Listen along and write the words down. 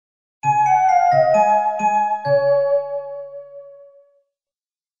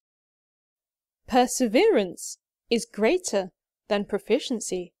Perseverance is greater than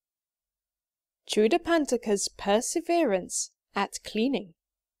proficiency. Chudapantaka's perseverance at cleaning.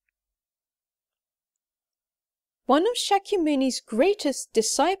 One of Shakyamuni's greatest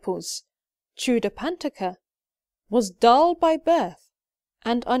disciples, Chudapantaka, was dull by birth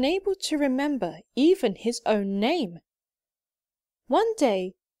and unable to remember even his own name. One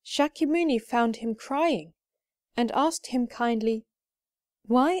day, Shakyamuni found him crying and asked him kindly,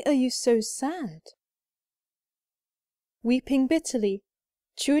 "Why are you so sad?" Weeping bitterly,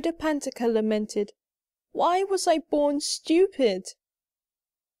 Chudapantaka lamented, "Why was I born stupid?"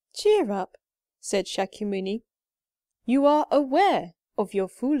 "Cheer up," said Shakyamuni. "You are aware of your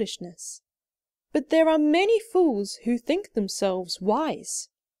foolishness, but there are many fools who think themselves wise.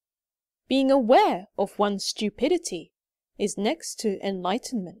 Being aware of one's stupidity is next to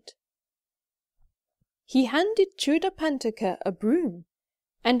enlightenment." He handed Chudapantaka a broom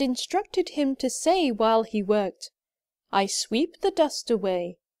and instructed him to say while he worked, "I sweep the dust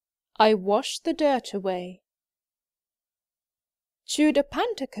away, I wash the dirt away."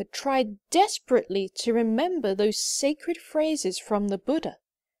 Chudapantaka tried desperately to remember those sacred phrases from the Buddha,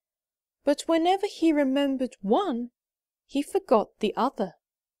 but whenever he remembered one, he forgot the other.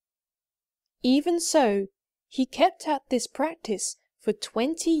 Even so, he kept at this practice for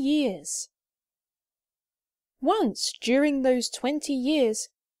 20 years. Once during those 20 years,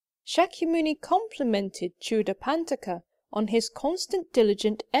 Shakyamuni complimented Chudapantaka on his constant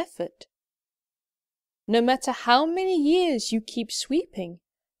diligent effort. "No matter how many years you keep sweeping,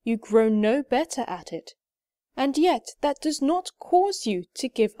 you grow no better at it, and yet that does not cause you to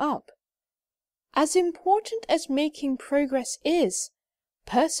give up. As important as making progress is,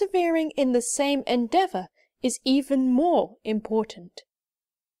 persevering in the same endeavor is even more important.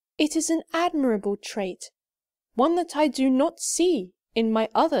 It is an admirable trait, one that I do not see in my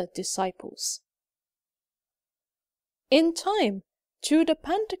other disciples." In time,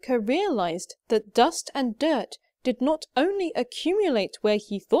 Chudapantaka realized that dust and dirt did not only accumulate where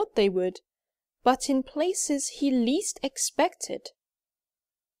he thought they would, but in places he least expected.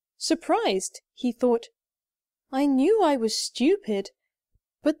 Surprised, he thought, "I knew I was stupid,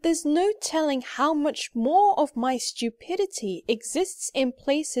 but there's no telling how much more of my stupidity exists in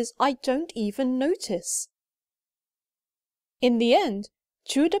places I don't even notice." In the end,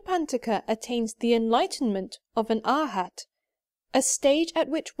 Chudapantaka attains the enlightenment of an arhat, a stage at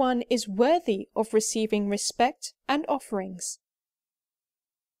which one is worthy of receiving respect and offerings.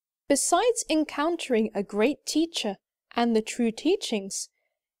 Besides encountering a great teacher and the true teachings,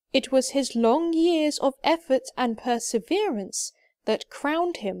 it was his long years of effort and perseverance that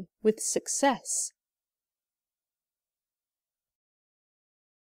crowned him with success.